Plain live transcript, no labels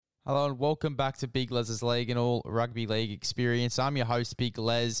Hello and welcome back to Big Les's League and all rugby league experience. I'm your host, Big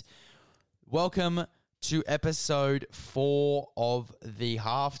Les. Welcome to episode 4 of the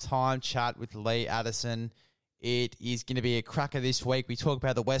halftime chat with Lee Addison. It is going to be a cracker this week. We talk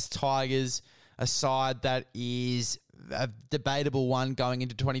about the West Tigers, a side that is a debatable one going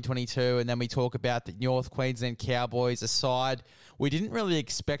into 2022, and then we talk about the North Queensland Cowboys, a side we didn't really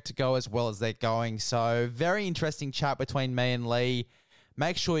expect to go as well as they're going. So very interesting chat between me and Lee.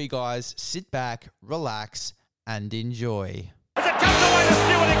 Make sure you guys sit back, relax, and enjoy. As it comes away to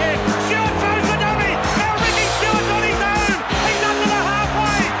Stewart again. Stewart throws the dummy. Now Ricky Stewart's on his own. He's under the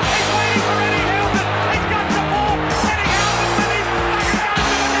halfway. He's waiting for Eddie Houghton. He's got support. Eddie Houghton with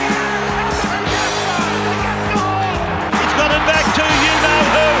him. He's got it back to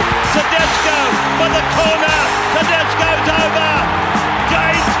you-know-who. Tedesco for the corner. Tedesco's over.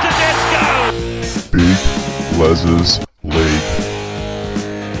 James Tedesco. Big Les's League.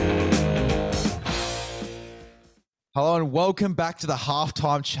 Hello and welcome back to the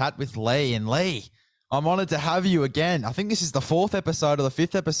halftime chat with Lee. And Lee, I'm honoured to have you again. I think this is the 4th episode or the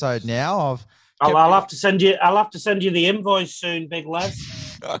 5th episode now. I'll have to send you the invoice soon, Big Les.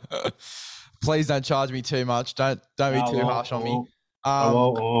 Please don't charge me too much. Don't be too harsh on me. I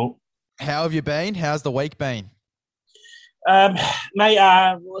won't. How have you been? How's the week been?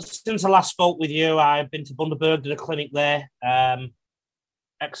 Mate, since I last spoke with you, I've been to Bundaberg, did a clinic there.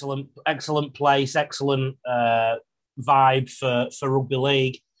 Excellent place, excellent vibe for rugby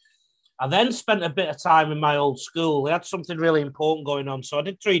league. I then spent a bit of time in my old school. They had something really important going on, so I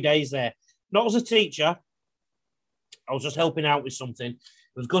did 3 days there. Not as a teacher, I was just helping out with something. It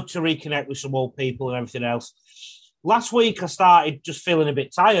was good to reconnect with some old people and everything else. Last week, I started just feeling a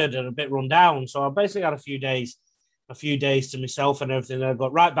bit tired and a bit run down, so I basically had a few days to myself and everything. I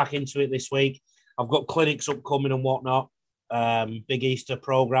got right back into it this week. I've got clinics upcoming and whatnot. Big Easter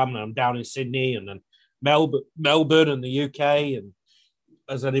program, and I'm down in Sydney and then Melbourne and the UK. And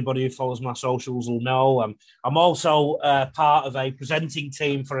as anybody who follows my socials will know, I'm also part of a presenting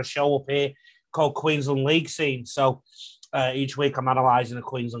team for a show up here called Queensland League Scene. So each week I'm analysing a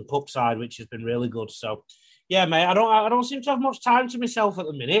Queensland Cup side, which has been really good. So yeah, mate, I don't seem to have much time to myself at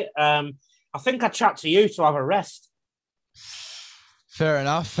the minute. I think I chat to you to have a rest. Fair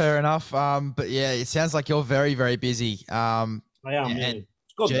enough. But yeah, it sounds like you're very, very busy. I am. And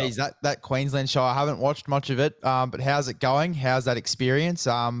It's good. geez, that Queensland show, I haven't watched much of it. But how's it going? How's that experience?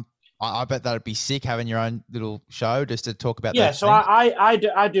 I bet that'd be sick having your own little show just to talk about. Yeah, so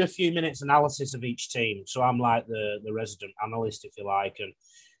I do a few minutes analysis of each team. So I'm like the resident analyst, if you like,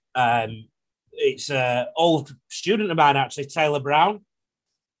 and it's an old student of mine actually, Taylor Brown,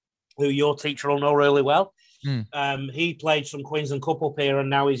 who your teacher will know really well. He played some Queensland Cup up here and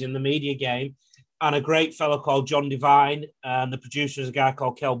now he's in the media game. And a great fellow called John Devine, and the producer is a guy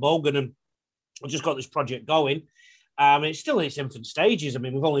called Kel Bogan. And we've just got this project going. It's still in its infant stages. I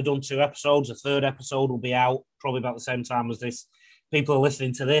mean, we've only done 2 episodes. A 3rd episode will be out probably about the same time as this. People are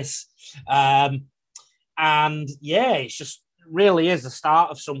listening to this. And yeah, it's just really is the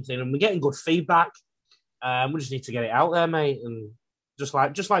start of something. And we're getting good feedback. We just need to get it out there, mate. And just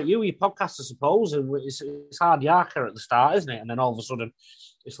like you, your podcast, I suppose. It's hard yakka at the start, isn't it? And then all of a sudden,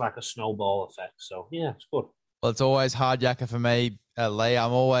 it's like a snowball effect. So, yeah, it's good. Well, it's always hard yakka for me, Lee.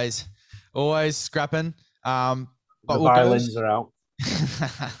 I'm always scrapping. But the violins are out.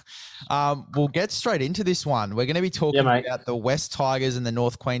 We'll get straight into this one. We're going to be talking about the West Tigers and the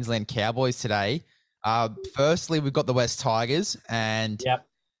North Queensland Cowboys today. Firstly, we've got the West Tigers. And,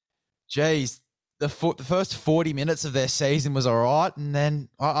 geez, the first 40 minutes of their season was all right. And then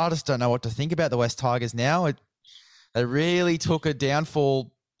I just don't know what to think about the West Tigers now. They really took a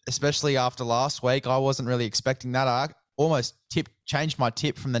downfall, especially after last week. I wasn't really expecting that. I almost changed my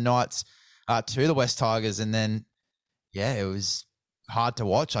tip from the Knights to the West Tigers. And then, yeah, it was hard to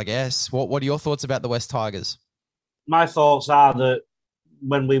watch, I guess. What are your thoughts about the West Tigers? My thoughts are that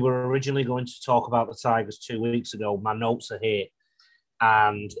when we were originally going to talk about the Tigers 2 weeks ago, my notes are here.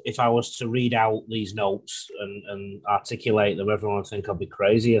 And if I was to read out these notes and articulate them, everyone would think I'd be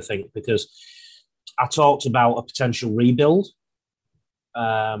crazy, I think, because I talked about a potential rebuild.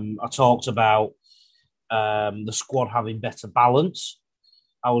 I talked about the squad having better balance.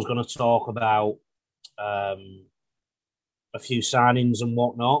 I was going to talk about a few signings and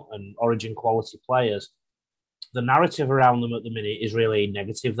whatnot and origin quality players. The narrative around them at the minute is really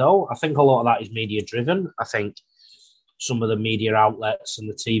negative, though. I think a lot of that is media driven. I think some of the media outlets and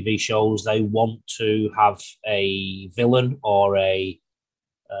the TV shows, they want to have a villain or a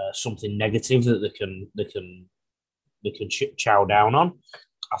something negative that they can chow down on.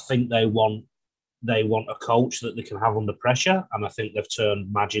 I think they want they want a coach that they can have under pressure, and I think they've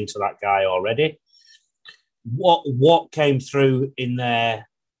turned Madge into that guy already. What came through in their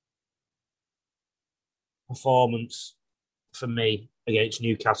performance for me against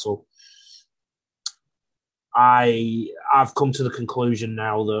Newcastle, I've come to the conclusion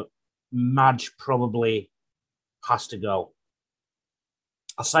now that Madge probably has to go.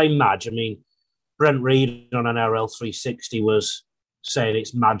 I say Madge, I mean, Brent Reed on an NRL 360 was saying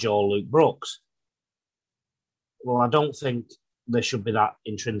it's Madge or Luke Brooks. Well, I don't think they should be that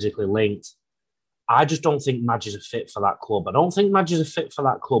intrinsically linked. I just don't think Madge is a fit for that club. I don't think Madge is a fit for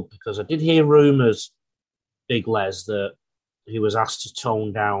that club because I did hear rumours, Big Les, that he was asked to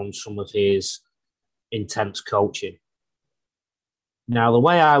tone down some of his intense coaching. Now, the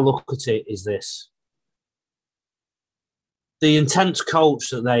way I look at it is this. The intense coach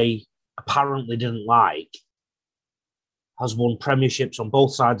that they apparently didn't like has won premierships on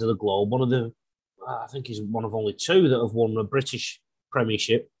both sides of the globe. I think he's one of only two that have won a British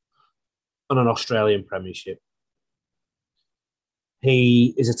premiership and an Australian premiership.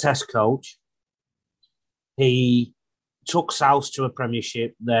 He is a test coach. He took South to a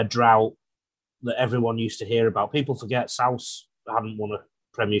premiership, their drought that everyone used to hear about. People forget South hadn't won a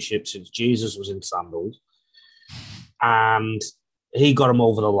premiership since Jesus was in sandals. And he got him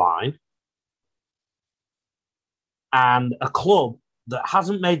over the line. And a club that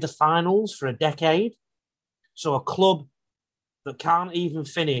hasn't made the finals for a decade, so a club that can't even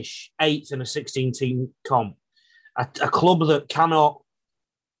finish 8th in a 16-team comp, a club that cannot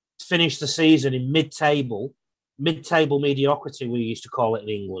finish the season in mid-table mediocrity, we used to call it in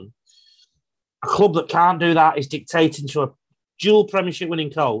England. A club that can't do that is dictating to a dual premiership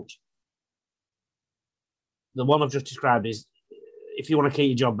winning coach. The one I've just described is, if you want to keep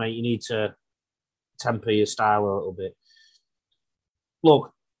your job, mate, you need to temper your style a little bit.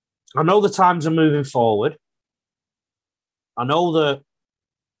 Look, I know the times are moving forward. I know that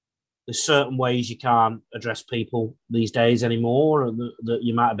there's certain ways you can't address people these days anymore, and that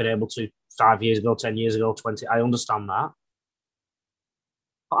you might have been able to 5 years ago, 10 years ago, 20. I understand that.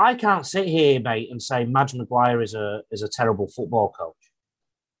 But I can't sit here, mate, and say Madge Maguire is a terrible football coach.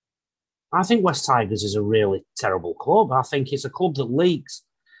 I think West Tigers is a really terrible club. I think it's a club that leaks,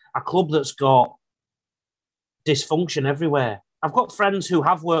 a club that's got dysfunction everywhere. I've got friends who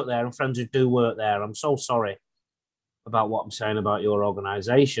have worked there and friends who do work there. I'm so sorry about what I'm saying about your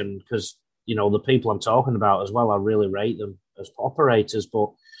organisation because, you know, the people I'm talking about as well, I really rate them as operators,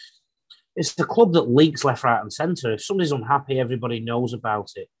 but it's the club that leaks left, right and centre. If somebody's unhappy, everybody knows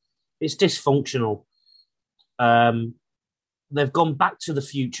about it. It's dysfunctional. They've gone back to the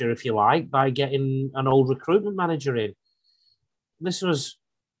future, if you like, by getting an old recruitment manager in. This was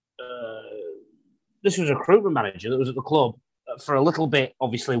a recruitment manager that was at the club for a little bit,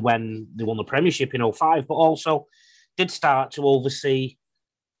 obviously, when they won the Premiership in 2005, but also did start to oversee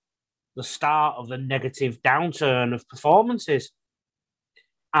the start of the negative downturn of performances.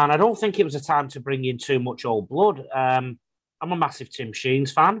 And I don't think it was a time to bring in too much old blood. I'm a massive Tim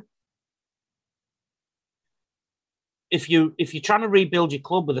Sheens fan. If you're trying to rebuild your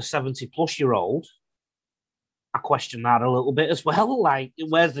club with a 70-plus-year-old, I question that a little bit as well. Like,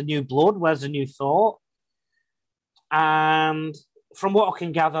 where's the new blood? Where's the new thought? And from what I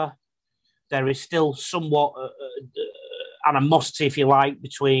can gather, there is still somewhat animosity, if you like,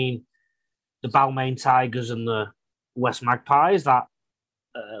 between the Balmain Tigers and the West Magpies, that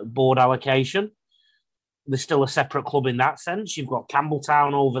board allocation. There's still a separate club in that sense. You've got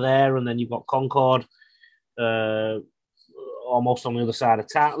Campbelltown over there, and then you've got Concord almost on the other side of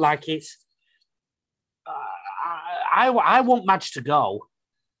town. Like, it's... I want Madge to go.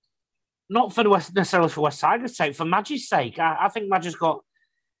 Not for necessarily for West Tigers' sake, for Madge's sake. I think Madge has got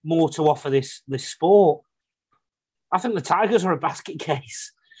more to offer this sport. I think the Tigers are a basket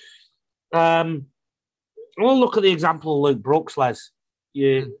case. We'll look at the example of Luke Brooks, Les.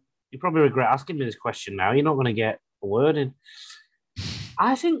 You probably regret asking me this question now. You're not going to get a word in.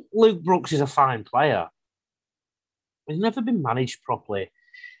 I think Luke Brooks is a fine player. He's never been managed properly.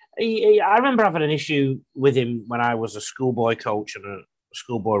 I remember having an issue with him when I was a schoolboy coach and a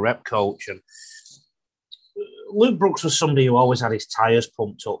schoolboy rep coach. And Luke Brooks was somebody who always had his tyres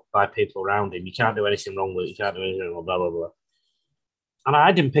pumped up by people around him. You can't do anything wrong with it. You can't do anything wrong, blah, blah, blah. And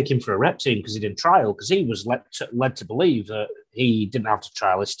I didn't pick him for a rep team because he didn't trial, because he was led to believe that he didn't have to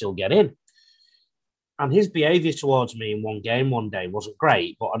trial, he'd still get in. And his behaviour towards me in one game one day wasn't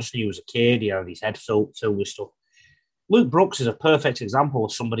great, but I just knew he was a kid. He had his head filled with stuff. Luke Brooks is a perfect example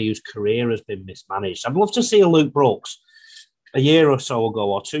of somebody whose career has been mismanaged. I'd love to see a Luke Brooks a year or so ago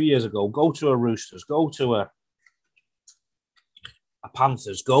or 2 years ago go to a Roosters, go to a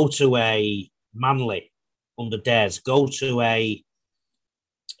Panthers, go to a Manly under Des go to I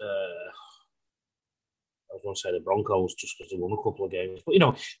was going to say the Broncos just because they won a couple of games, but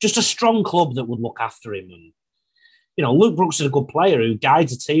just a strong club that would look after him. And Luke Brooks is a good player who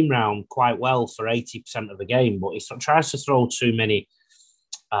guides a team round quite well for 80% of the game, but he tries to throw too many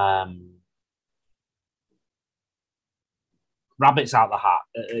rabbits out the hat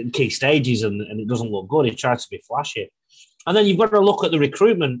in key stages, and it doesn't look good. He tries to be flashy. And then you've got to look at the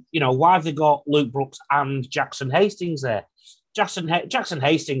recruitment. Why have they got Luke Brooks and Jackson Hastings there? Jackson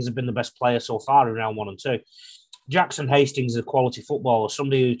Hastings has been the best player so far in round 1 and 2. Jackson Hastings is a quality footballer,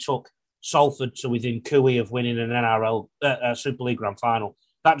 somebody who took Salford to within cooey of winning an NRL Super League Grand Final.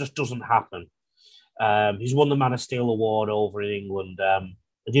 That just doesn't happen. He's won the Man of Steel award over in England.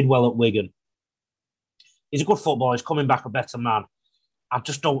 He did well at Wigan. He's a good footballer. He's coming back a better man. I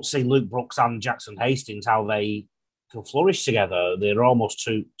just don't see Luke Brooks and Jackson Hastings, how they can flourish together. They're almost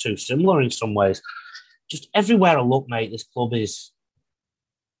too similar in some ways. Just everywhere I look, mate, this club is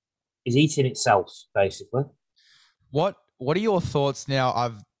eating itself, basically. What are your thoughts now?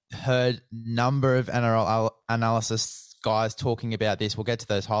 I've heard number of NRL analysis guys talking about this. We'll get to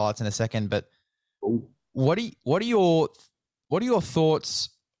those highlights in a second, but what are your thoughts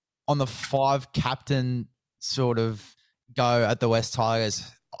on the 5 captain sort of go at the West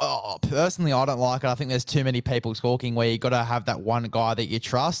Tigers? Personally, I don't like it. I think there's too many people talking where you got to have that one guy that you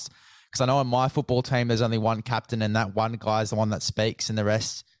trust. Because I know on my football team, there's only one captain and that one guy is the one that speaks and the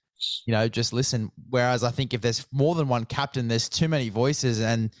rest, just listen. Whereas I think if there's more than one captain, there's too many voices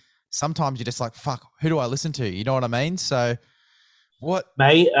and sometimes you're just like, fuck, who do I listen to? You know what I mean? So what?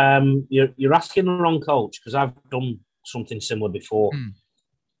 Mate, you're asking the wrong coach because I've done something similar before.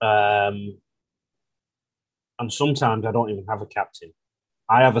 And sometimes I don't even have a captain.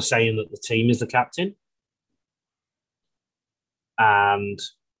 I have a saying that the team is the captain. And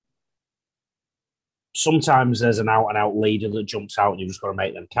sometimes there's an out-and-out leader that jumps out and you've just got to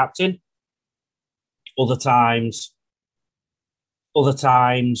make them captain. Other times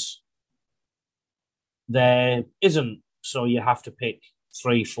there isn't, so you have to pick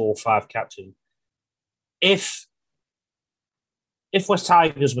 3, 4, 5 captains. If West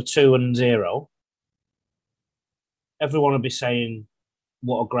Tigers were 2-0, everyone would be saying,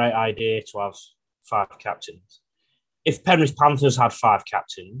 what a great idea to have 5 captains. If Penrith Panthers had 5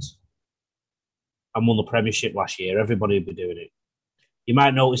 captains and won the Premiership last year, everybody would be doing it. You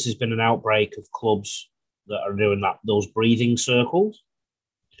might notice there's been an outbreak of clubs that are doing those breathing circles,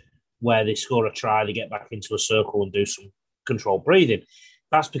 where they score a try, they get back into a circle and do some controlled breathing.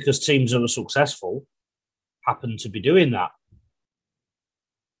 That's because teams that are successful happen to be doing that.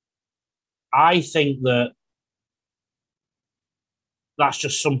 I think that's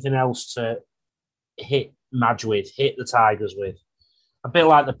just something else to hit Madge with, hit the Tigers with. A bit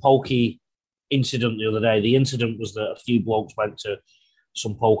like the pokey incident the other day. The incident was that a few blokes went to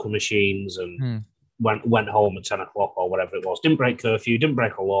some poker machines and went home at 10 o'clock or whatever it was. Didn't break curfew, didn't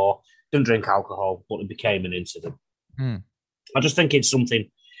break a law, didn't drink alcohol, but it became an incident. I just think it's something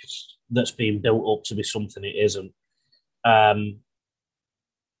that's being built up to be something it isn't.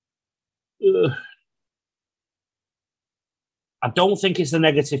 I don't think it's the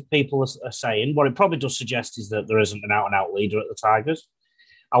negative people are saying. What it probably does suggest is that there isn't an out-and-out leader at the Tigers.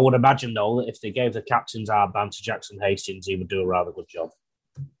 I would imagine, though, that if they gave the captain's armband to Jackson Hastings, he would do a rather good job.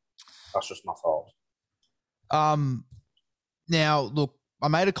 That's just my thought. Now, look, I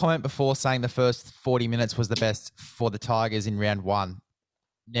made a comment before saying the first 40 minutes was the best for the Tigers in round 1.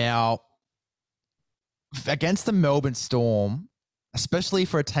 Now, against the Melbourne Storm, especially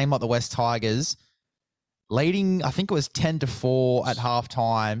for a team like the West Tigers, leading, I think it was 10-4 at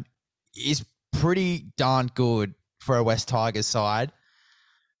halftime, is pretty darn good for a West Tigers side.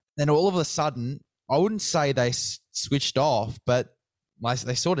 Then all of a sudden, I wouldn't say they switched off, but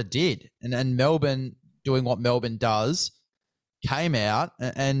they sort of did. And Melbourne, doing what Melbourne does, came out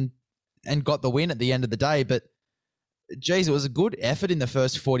and got the win at the end of the day. But, geez, it was a good effort in the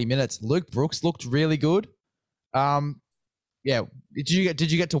first 40 minutes. Luke Brooks looked really good. Yeah. Did you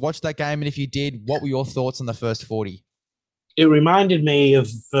get to watch that game? And if you did, what were your thoughts on the first 40? It reminded me of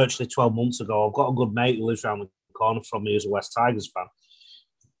virtually 12 months ago. I've got a good mate who lives around the corner from me who's a West Tigers fan.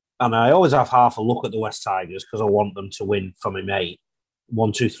 And I always have half a look at the West Tigers because I want them to win for my mate.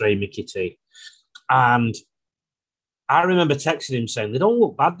 1, 2, 3, Mickey T. And I remember texting him saying, they don't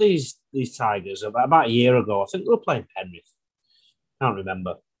look bad, these Tigers. About a year ago, I think they were playing Penrith. I can't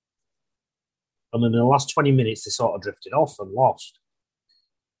remember. And then in the last 20 minutes, they sort of drifted off and lost.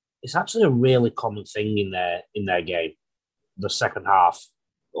 It's actually a really common thing in their game, the second half,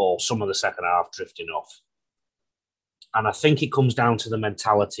 or some of the second half drifting off. And I think it comes down to the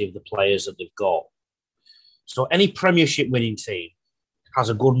mentality of the players that they've got. So any Premiership winning team has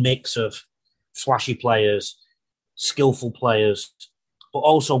a good mix of flashy players, skillful players, but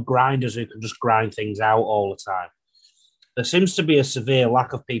also grinders who can just grind things out all the time. There seems to be a severe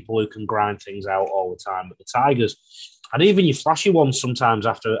lack of people who can grind things out all the time at the Tigers. And even your flashy ones sometimes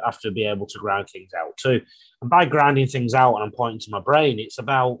have to be able to grind things out too. And by grinding things out, and I'm pointing to my brain, it's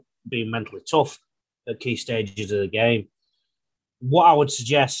about being mentally tough at key stages of the game. What I would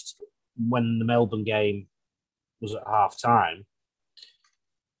suggest when the Melbourne game was at half time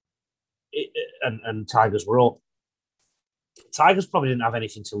and Tigers were up, Tigers probably didn't have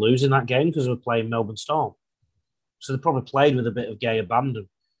anything to lose in that game because they were playing Melbourne Storm. So they probably played with a bit of gay abandon.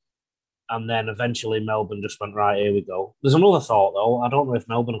 And then eventually Melbourne just went, right, here we go. There's another thought, though. I don't know if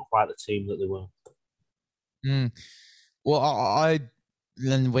Melbourne are quite the team that they were. Well,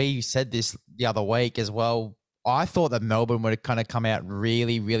 and we said this the other week as well. I thought that Melbourne would kind of come out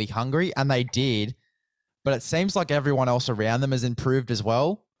really, really hungry, and they did. But it seems like everyone else around them has improved as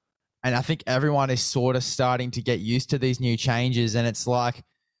well. And I think everyone is sort of starting to get used to these new changes. And it's like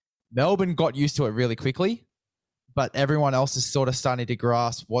Melbourne got used to it really quickly, but everyone else is sort of starting to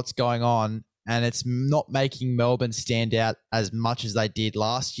grasp what's going on. And it's not making Melbourne stand out as much as they did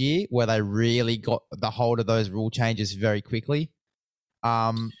last year, where they really got the hold of those rule changes very quickly.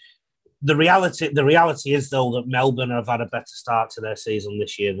 The reality is, though, that Melbourne have had a better start to their season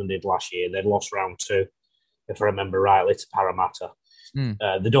this year than they did last year. They'd lost round 2, if I remember rightly, to Parramatta.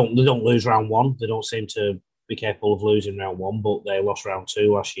 They don't lose round 1. They don't seem to be capable of losing round 1, but they lost round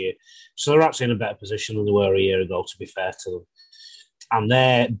 2 last year. So they're actually in a better position than they were a year ago, to be fair to them. And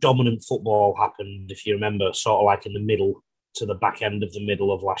their dominant football happened, if you remember, sort of like in the middle to the back end of the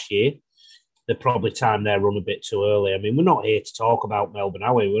middle of last year. They probably timed their run a bit too early. I mean, we're not here to talk about Melbourne,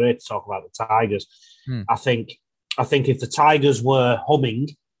 are we? We're here to talk about the Tigers. I think if the Tigers were humming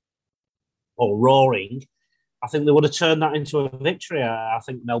or roaring, I think they would have turned that into a victory. I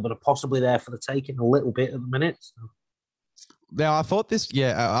think Melbourne are possibly there for the taking a little bit at the minute. So. Now, I thought this,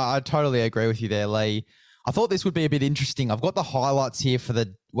 I totally agree with you there, Lee. I thought this would be a bit interesting. I've got the highlights here for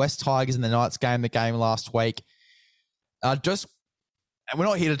the West Tigers and the Knights game, the game last week. And we're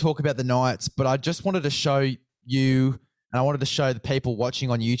not here to talk about the Knights, but I just wanted to show you, and I wanted to show the people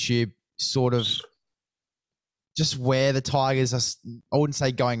watching on YouTube sort of just where the Tigers are, I wouldn't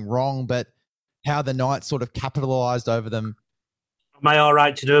say going wrong, but how the Knights sort of capitalised over them. Am I all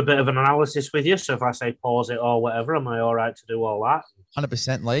right to do a bit of an analysis with you? So if I say pause it or whatever, am I all right to do all that?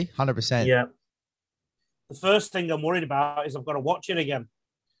 100%, Lee. 100%. Yeah. The first thing I'm worried about is I've got to watch it again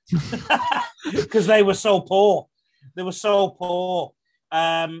because they were so poor. They were so poor.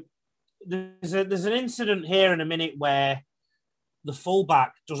 There's an incident here in a minute where the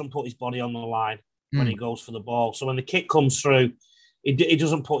fullback doesn't put his body on the line when he goes for the ball. So when the kick comes through, he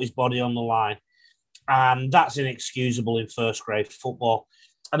doesn't put his body on the line. And that's inexcusable in first grade football.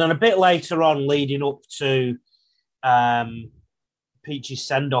 And then a bit later on, leading up to Peachy's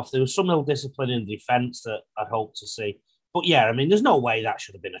send-off, there was some little discipline in the defence that I'd hoped to see. But yeah, I mean, there's no way that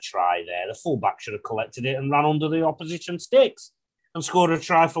should have been a try there. The fullback should have collected it and ran under the opposition sticks and scored a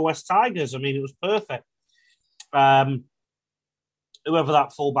try for West Tigers. I mean, it was perfect. Whoever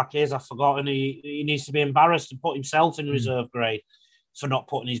that fullback is, I've forgotten. He needs to be embarrassed and put himself in reserve grade for not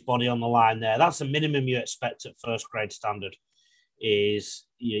putting his body on the line there. That's the minimum you expect at first grade standard, is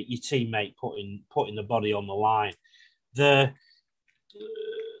your teammate putting the body on the line.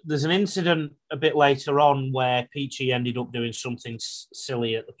 There's an incident a bit later on where Peachy ended up doing something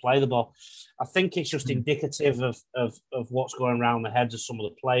silly at the play the ball. I think it's just indicative of what's going around the heads of some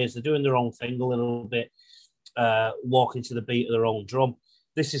of the players. They're doing their own thing a little bit, walking to the beat of their own drum.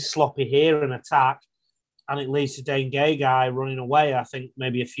 This is sloppy here, an attack, and it leads to Dane Gagai running away. I think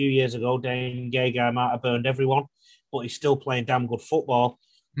maybe a few years ago, Dane Gagai might have burned everyone, but he's still playing damn good football.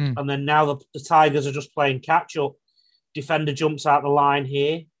 And then now the Tigers are just playing catch-up. Defender jumps out the line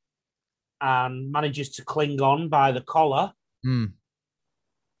here and manages to cling on by the collar.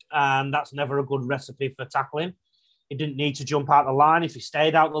 And that's never a good recipe for tackling. He didn't need to jump out the line. If he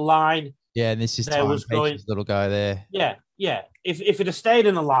stayed out the line... Yeah, and this is Peachy's little guy there. Yeah. If it had stayed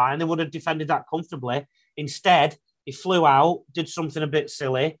in the line, they would have defended that comfortably. Instead, he flew out, did something a bit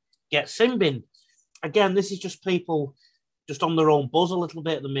silly, gets sin binned. Again, this is just people just on their own buzz a little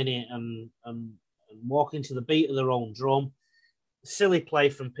bit at the minute and walking to the beat of their own drum. Silly play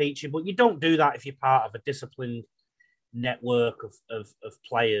from Peachy, but you don't do that if you're part of a disciplined network of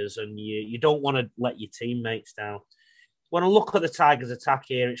players and you don't want to let your teammates down. When I look at the Tigers' attack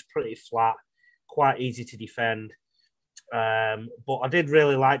here, it's pretty flat, quite easy to defend. But I did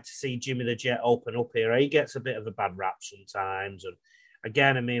really like to see Jimmy the Jet open up here. He gets a bit of a bad rap sometimes, and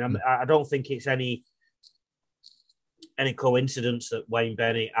again, I mean, I don't think it's any coincidence that Wayne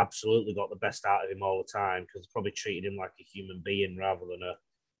Bennett absolutely got the best out of him all the time, because probably treated him like a human being rather than a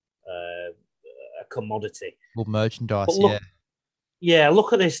commodity. Well, merchandise,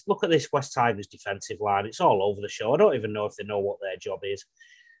 Look at this West Tigers defensive line. It's all over the show. I don't even know if they know what their job is.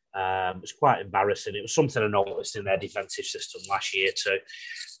 It's quite embarrassing. It was something I noticed in their defensive system last year too.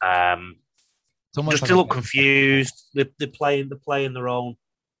 Just to look confused. They're playing their own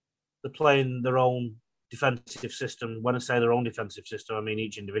defensive system. When I say their own defensive system, I mean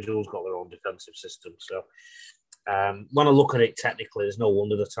each individual's got their own defensive system. So when I look at it technically, there's no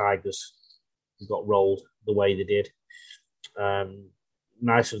wonder the Tigers got rolled the way they did.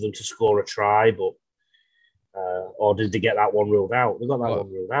 Nice of them to score a try, but or did they get that one ruled out? They got that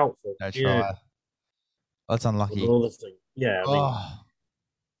one ruled out. No try. That's unlucky. Another thing. Yeah. I mean,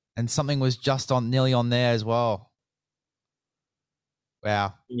 and something was just nearly on there as well.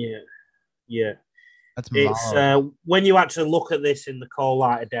 Wow. Yeah. It's when you actually look at this in the cold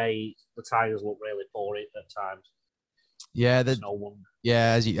light of day, the Tigers look really poor at times. Yeah, no wonder.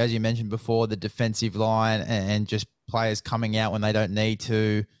 Yeah, as you mentioned before, the defensive line and just players coming out when they don't need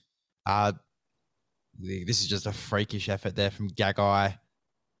to. This is just a freakish effort there from Gagai.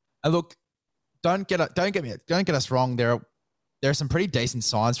 And look, don't get us wrong. There are some pretty decent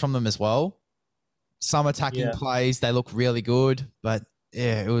signs from them as well. Some attacking plays, they look really good, but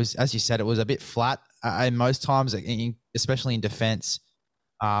yeah, it was, as you said, it was a bit flat. And most times, especially in defense.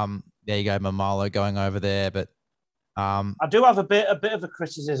 There you go, Mamalo going over there, but. I do have a bit of a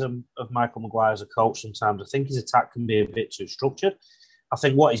criticism of Michael Maguire as a coach sometimes. I think his attack can be a bit too structured. I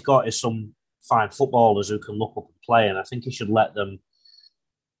think what he's got is some fine footballers who can look up and play, and I think he should let them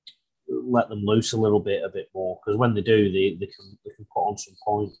loose a bit more, because when they do, they can put on some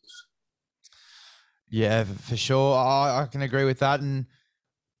points. Yeah, for sure. I can agree with that. And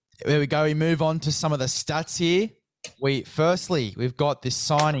there we go. We move on to some of the stats here. We've got the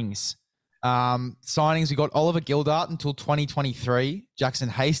signings. We got Oliver Gildart until 2023, Jackson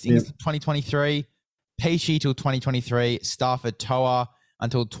Hastings 2023, Peachy till 2023, Stafford Toa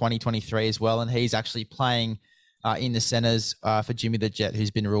until 2023 as well, and he's actually playing in the centres for Jimmy the Jet,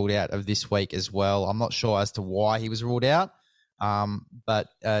 who's been ruled out of this week as well. I'm not sure as to why he was ruled out, but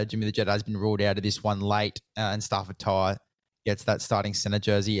Jimmy the Jet has been ruled out of this one late, and Stafford Toa gets that starting centre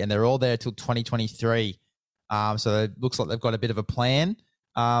jersey, and they're all there till 2023. So it looks like they've got a bit of a plan.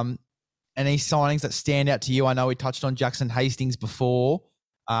 Any signings that stand out to you? I know we touched on Jackson Hastings before.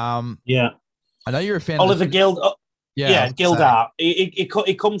 I know you're a fan Oliver of Gildart. Gildart.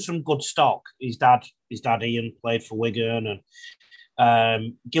 He comes from good stock. His dad Ian played for Wigan,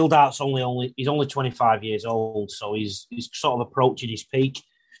 and Gildart's he's only 25 years old, so he's sort of approaching his peak.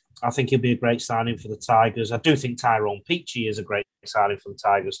 I think he'll be a great signing for the Tigers. I do think Tyrone Peachy is a great signing for the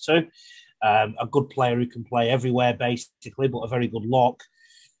Tigers too. A good player who can play everywhere basically, but a very good lock.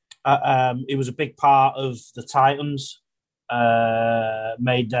 It was a big part of the Titans,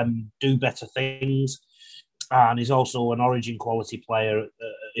 made them do better things, and he's also an Origin quality player,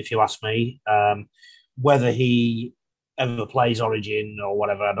 if you ask me. Whether he ever plays Origin or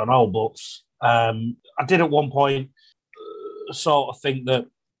whatever, I don't know, but I did at one point sort of think that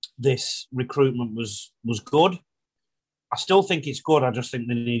this recruitment was good. I still think it's good. I just think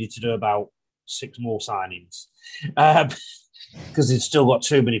they needed to do about 6 more signings. Because they've still got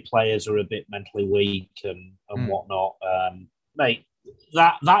too many players who are a bit mentally weak and whatnot. Mate,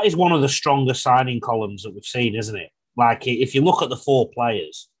 that is one of the strongest signing columns that we've seen, isn't it? Like, if you look at the 4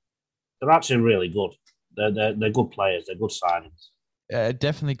 players, they're actually really good. They're good players. They're good signings.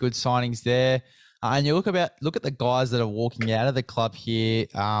 Definitely good signings there. And you look at the guys that are walking out of the club here.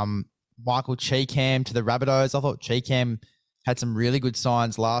 Michael Cheekham to the Rabbitohs. I thought Cheekham had some really good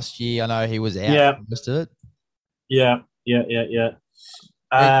signs last year. I know he was out for most of it. Yeah.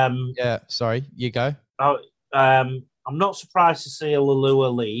 Sorry, you go. I'm not surprised to see a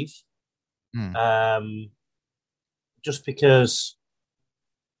Lalua leave. Just because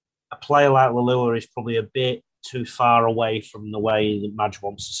a player like Lalua is probably a bit too far away from the way that Madge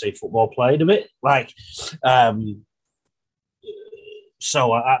wants to see football played a bit.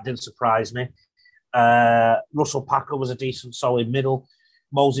 So that didn't surprise me. Russell Packer was a decent, solid middle.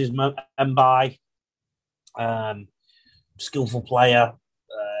 Moses Mbai, skillful player.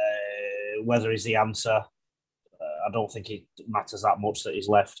 Whether he's the answer, I don't think it matters that much that he's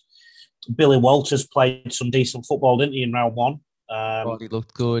left. Billy Walters played some decent football, didn't he, in round 1? He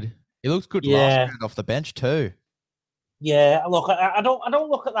looked good. He looked good last round off the bench too. Yeah, look, I don't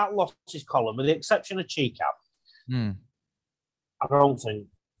look at that losses column with the exception of Cheekham. I don't think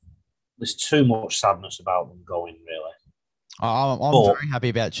there's too much sadness about them going, really. I'm very happy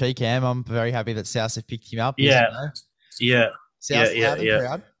about Cheekham. I'm very happy that South have picked him up. Yeah. South loud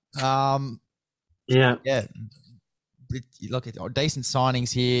and proud. Yeah. Look, decent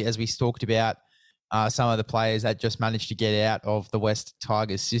signings here, as we talked about. Some of the players that just managed to get out of the West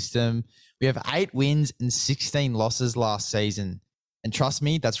Tigers system. We have 8 wins and 16 losses last season. And trust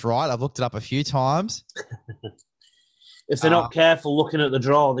me, that's right. I've looked it up a few times. If they're not careful looking at the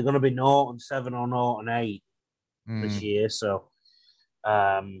draw, they're going to be 0-7 or 0-8 this year. So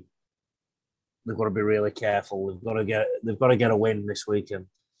they've got to be really careful. They've got to get a win this weekend.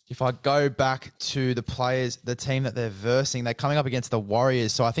 If I go back to the players, the team that they're versing, they're coming up against the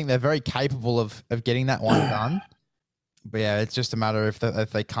Warriors. So I think they're very capable of getting that one done. But yeah, it's just a matter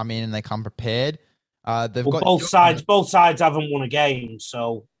if they come in and they come prepared. Both sides haven't won a game,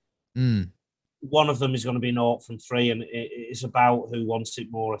 so one of them is going to be 0-3, and it's about who wants it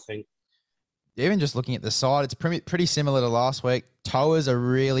more, I think. Even just looking at the side, it's pretty similar to last week. Toa's a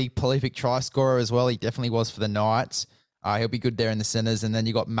really prolific try scorer as well. He definitely was for the Knights. He'll be good there in the centres. And then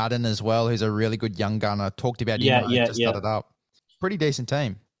you got Madden as well, who's a really good young gunner. Talked about him. Started up. Pretty decent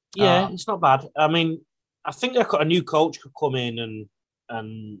team. Yeah, it's not bad. I mean, I think a new coach could come in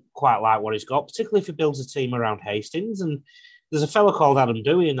and quite like what he's got, particularly if he builds a team around Hastings. And there's a fella called Adam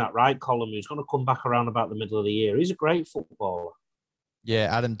Dewey in that right column who's going to come back around about the middle of the year. He's a great footballer.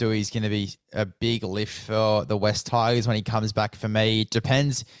 Yeah, Adam Dewey's going to be a big lift for the West Tigers when he comes back for me. It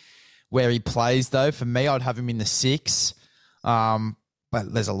depends where he plays, though. For me, I'd have him in the 6. But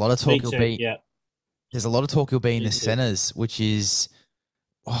there's a lot of talk there's a lot of talk he'll be in the centres, which is,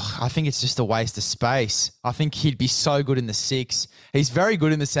 I think it's just a waste of space. I think he'd be so good in the 6. He's very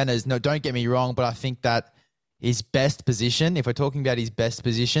good in the centres. No, don't get me wrong, but I think that his best position, if we're talking about his best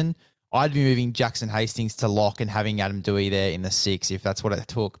position, I'd be moving Jackson Hastings to lock and having Adam Dewey there in the 6, if that's what it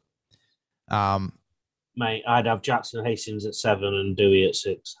took. Mate, I'd have Jackson Hastings at 7 and Dewey at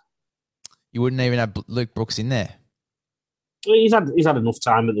 6. You wouldn't even have Luke Brooks in there. He's had enough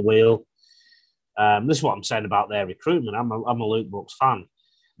time at the wheel. This is what I'm saying about their recruitment. I'm a Luke Brooks fan.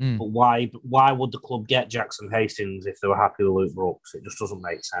 But why would the club get Jackson Hastings if they were happy with Luke Brooks? It just doesn't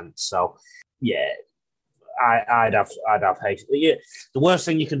make sense. So, yeah, I'd have Hastings. Yeah, the worst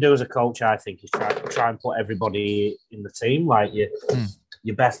thing you can do as a coach, I think, is try and put everybody in the team. Like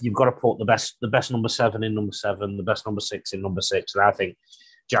you've got to put the best number 7 in number 7, the best number 6 in number 6, and I think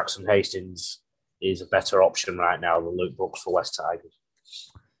Jackson Hastings is a better option right now than Luke Brooks for West Tigers.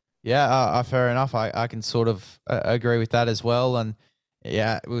 Yeah, fair enough. I can sort of agree with that as well. And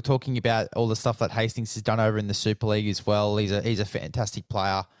yeah, we were talking about all the stuff that Hastings has done over in the Super League as well. He's a fantastic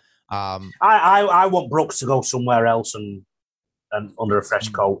player. I want Brooks to go somewhere else and under a fresh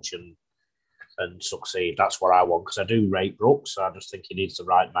coach and succeed. That's what I want, because I do rate Brooks. I just think he needs the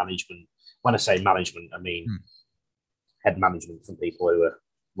right management. When I say management, I mean head management from people who are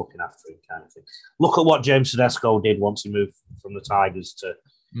looking after him, kind of thing. Look at what James Tedesco did once he moved from the Tigers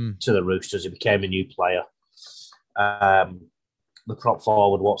to the Roosters. He became a new player. The prop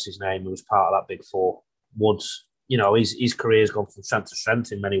forward, what's his name, who was part of that big four, Woods. You know, his career's gone from strength to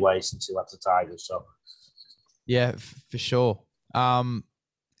strength in many ways since he left the Tigers. So, yeah, for sure. I'll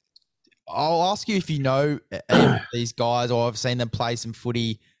ask you if you know any of these guys, or I've seen them play some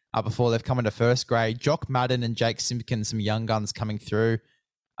footy before they've come into first grade. Jock Madden and Jake Simpkin, some young guns coming through.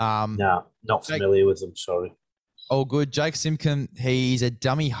 No, not familiar with them, sorry. Oh, good. Jake Simpkin, he's a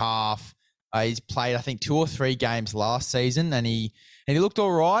dummy half. He's played, I think, 2 or 3 games last season, and he looked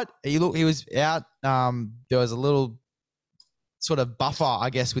all right. He was out. There was a little sort of buffer, I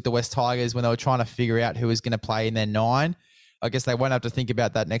guess, with the West Tigers when they were trying to figure out who was going to play in their 9. I guess they won't have to think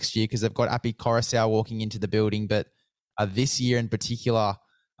about that next year because they've got Api Coruscant walking into the building. But this year in particular,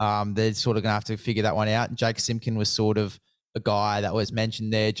 they're sort of going to have to figure that one out. Jake Simpkin was sort of a guy that was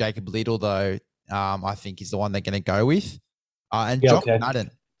mentioned there. Jacob Little, though, I think is the one they're going to go with. And Jock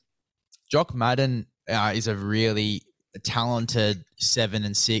Madden. Jock Madden is a really talented 7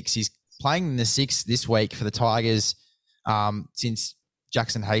 and 6. He's playing in the 6 this week for the Tigers since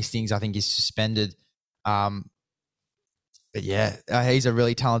Jackson Hastings, I think, is suspended. But yeah, he's a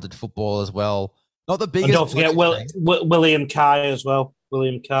really talented footballer as well. Not the biggest. And don't forget William Kai as well.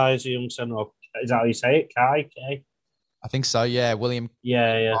 William Kai is a young centre. Is that how you say it? Kai? I think so, yeah. William.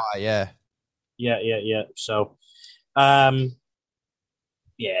 Yeah. Kai, yeah. Yeah. So, yeah.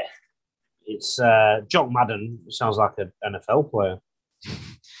 It's Jock Madden sounds like an NFL player.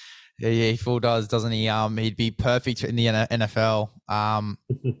 Yeah, he full does, doesn't he? He'd be perfect in the NFL.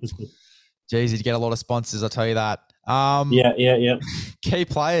 Geez, he'd get a lot of sponsors, I'll tell you that. Yeah. Key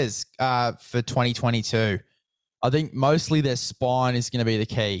players for 2022. I think mostly their spine is going to be the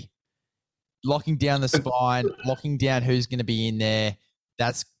key. Locking down the spine, locking down who's going to be in there.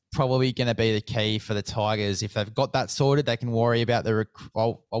 That's probably going to be the key for the Tigers. If they've got that sorted, they can worry about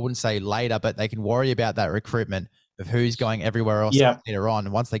I wouldn't say later, but they can worry about that recruitment of who's going everywhere else later on.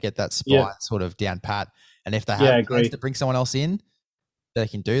 And once they get that spine sort of down pat, and if they have plans to bring someone else in, they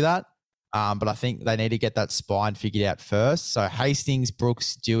can do that. But I think they need to get that spine figured out first. So Hastings,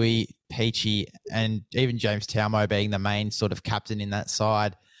 Brooks, Dewey, Peachy, and even James Taumo being the main sort of captain in that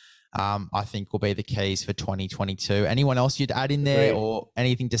side, I think will be the keys for 2022. Anyone else you'd add in there or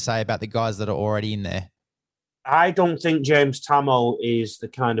anything to say about the guys that are already in there? I don't think James Taumo is the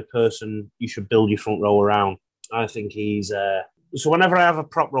kind of person you should build your front row around. I think he's... So whenever I have a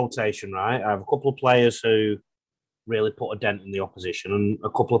prop rotation, right, I have a couple of players who really put a dent in the opposition and a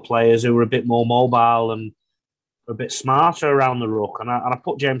couple of players who were a bit more mobile and a bit smarter around the ruck. And I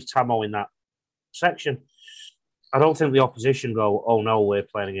put James Taumo in that section. I don't think the opposition go, oh no, we're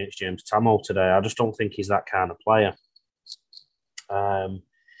playing against James Taumo today. I just don't think he's that kind of player.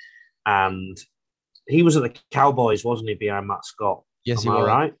 And he was at the Cowboys, wasn't he, behind Matt Scott? Yes, he was.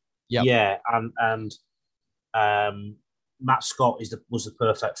 Right? Yep. Yeah, and Matt Scott was the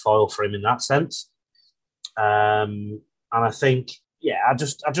perfect foil for him in that sense. And I think, I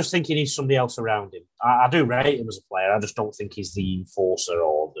just think he needs somebody else around him. I do rate him as a player. I just don't think he's the enforcer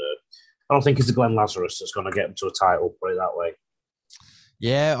I don't think he's the Glenn Lazarus that's going to get him to a title, put it that way.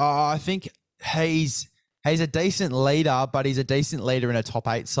 Yeah, I think he's a decent leader, but he's a decent leader in a top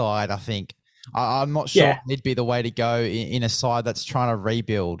 8 side, I think. I'm not sure he'd be the way to go in a side that's trying to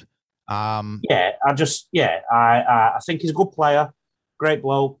rebuild. I think he's a good player, great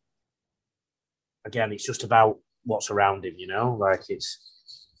bloke. Again, it's just about what's around him, like it's...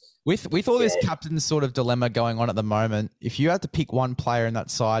 With all this captain sort of dilemma going on at the moment, if you had to pick one player in that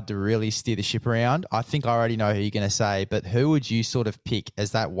side to really steer the ship around, I think I already know who you're going to say, but who would you sort of pick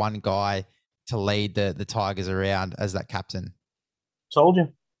as that one guy to lead the Tigers around as that captain? Told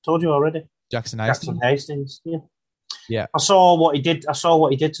you already. Jackson Hastings. Yeah. I saw what he did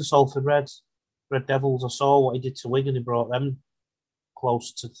to Salford Red Devils. I saw what he did to Wigan. He brought them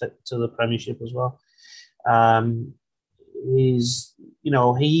close to the Premiership as well. He's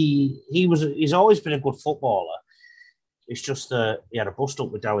always been a good footballer. It's just that he had a bust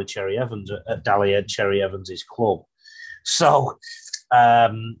up with Dally Cherry Evans at Dally Ed Cherry Evans' club. So,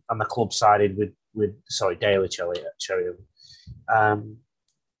 and the club sided with Daly Cherry Evans. And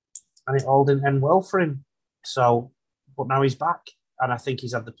it all didn't end well for him. So, but now he's back. And I think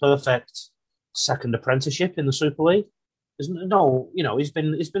he's had the perfect second apprenticeship in the Super League. He's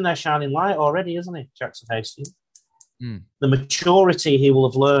been their shining light already, isn't he, Jackson Hastings? The maturity he will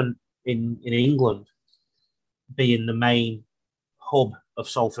have learned in England, being the main hub of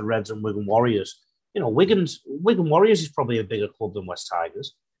Salford Reds and Wigan Warriors. Wigan Warriors is probably a bigger club than West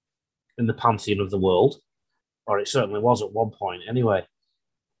Tigers in the pantheon of the world, or it certainly was at one point anyway.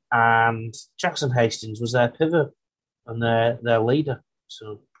 And Jackson Hastings was their pivot and their leader.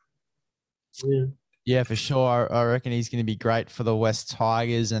 So, yeah, for sure. I reckon he's going to be great for the West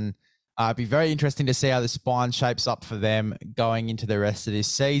Tigers, and it'd be very interesting to see how the spine shapes up for them going into the rest of this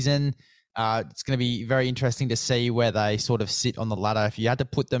season. It's going to be very interesting to see where they sort of sit on the ladder. If you had to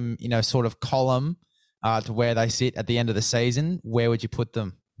put them in a sort of column to where they sit at the end of the season, where would you put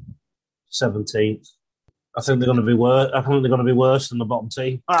them? 17th. I think they're going to be worse. I think they're going to be worse than the bottom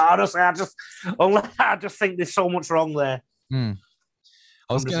team. I just think there's so much wrong there. I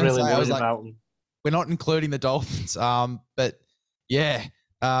was going to say, I was like, we're not including the Dolphins, but yeah.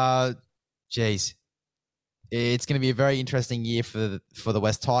 Geez, it's going to be a very interesting year for the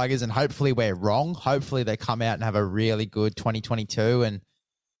West Tigers, and hopefully we're wrong. Hopefully they come out and have a really good 2022. And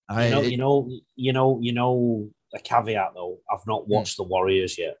a caveat though, I've not watched the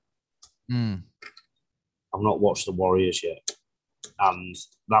Warriors yet. I've not watched the Warriors yet, and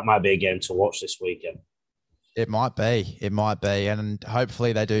that might be a game to watch this weekend. It might be, and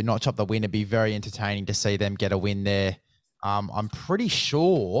hopefully they do notch up the win. It'd be very entertaining to see them get a win there. I'm pretty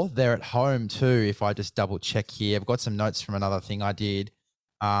sure they're at home too, if I just double check here. I've got some notes from another thing I did,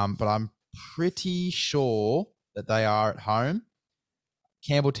 but I'm pretty sure that they are at home.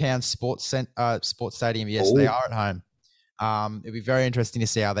 Campbelltown Sports Stadium, yes, they are at home. It'll be very interesting to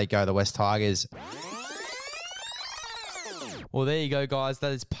see how they go, the West Tigers. Well, there you go, guys.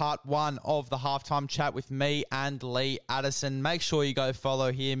 That is part 1 of the halftime chat with me and Lee Addison. Make sure you go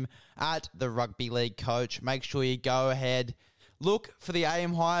follow him at the Rugby League Coach. Make sure you go ahead, look for the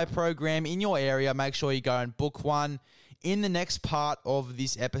AM Hire program in your area. Make sure you go and book one. In the next part of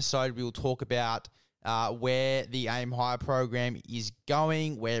this episode, we'll talk about where the AM Hire program is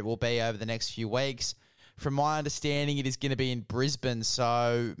going, where it will be over the next few weeks. From my understanding, it is going to be in Brisbane.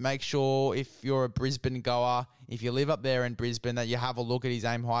 So make sure if you're a Brisbane goer, if you live up there in Brisbane, that you have a look at his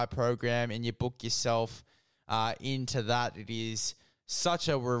Aim High program and you book yourself into that. It is such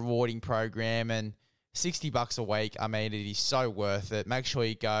a rewarding program, and $60 a week. I mean, it is so worth it. Make sure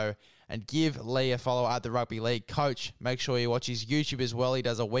you go and give Lee a follow at the Rugby League Coach. Make sure you watch his YouTube as well. He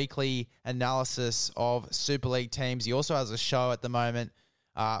does a weekly analysis of Super League teams. He also has a show at the moment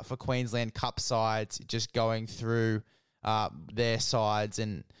for Queensland Cup sides, just going through their sides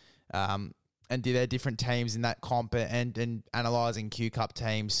and do their different teams in that comp and analysing Q Cup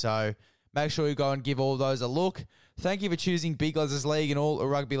teams. So make sure you go and give all those a look. Thank you for choosing Big Les's League and all a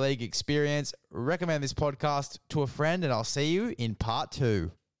rugby league experience. Recommend this podcast to a friend, and I'll see you in part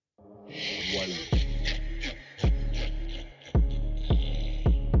 2.